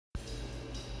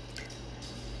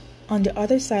On the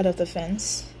Other Side of the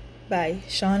Fence by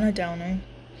Shauna Downer.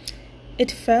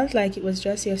 It felt like it was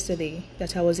just yesterday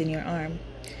that I was in your arm.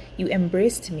 You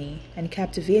embraced me and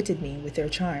captivated me with your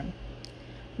charm.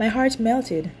 My heart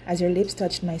melted as your lips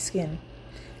touched my skin,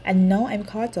 and now I'm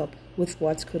caught up with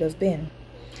what could have been.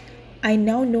 I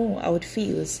now know how it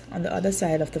feels on the other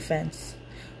side of the fence,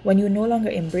 when you no longer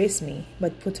embrace me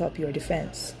but put up your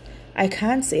defense. I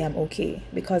can't say I'm okay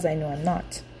because I know I'm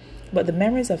not. But the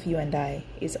memories of you and I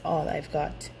is all I've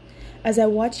got. As I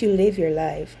watch you live your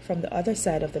life from the other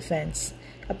side of the fence,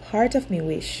 a part of me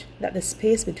wish that the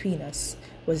space between us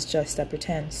was just a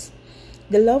pretense.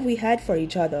 The love we had for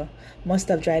each other must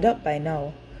have dried up by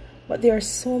now. But there are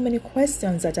so many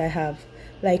questions that I have,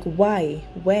 like why,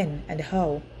 when, and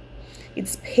how.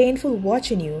 It's painful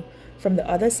watching you from the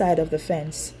other side of the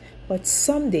fence, but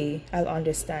someday I'll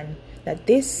understand that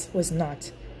this was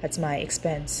not at my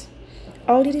expense.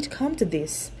 How did it come to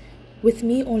this, with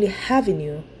me only having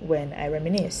you when I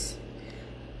reminisce?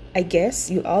 I guess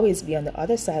you'll always be on the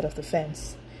other side of the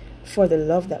fence, for the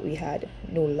love that we had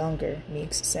no longer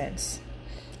makes sense.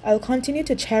 I'll continue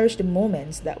to cherish the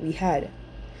moments that we had.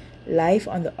 Life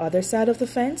on the other side of the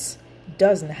fence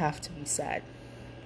doesn't have to be sad.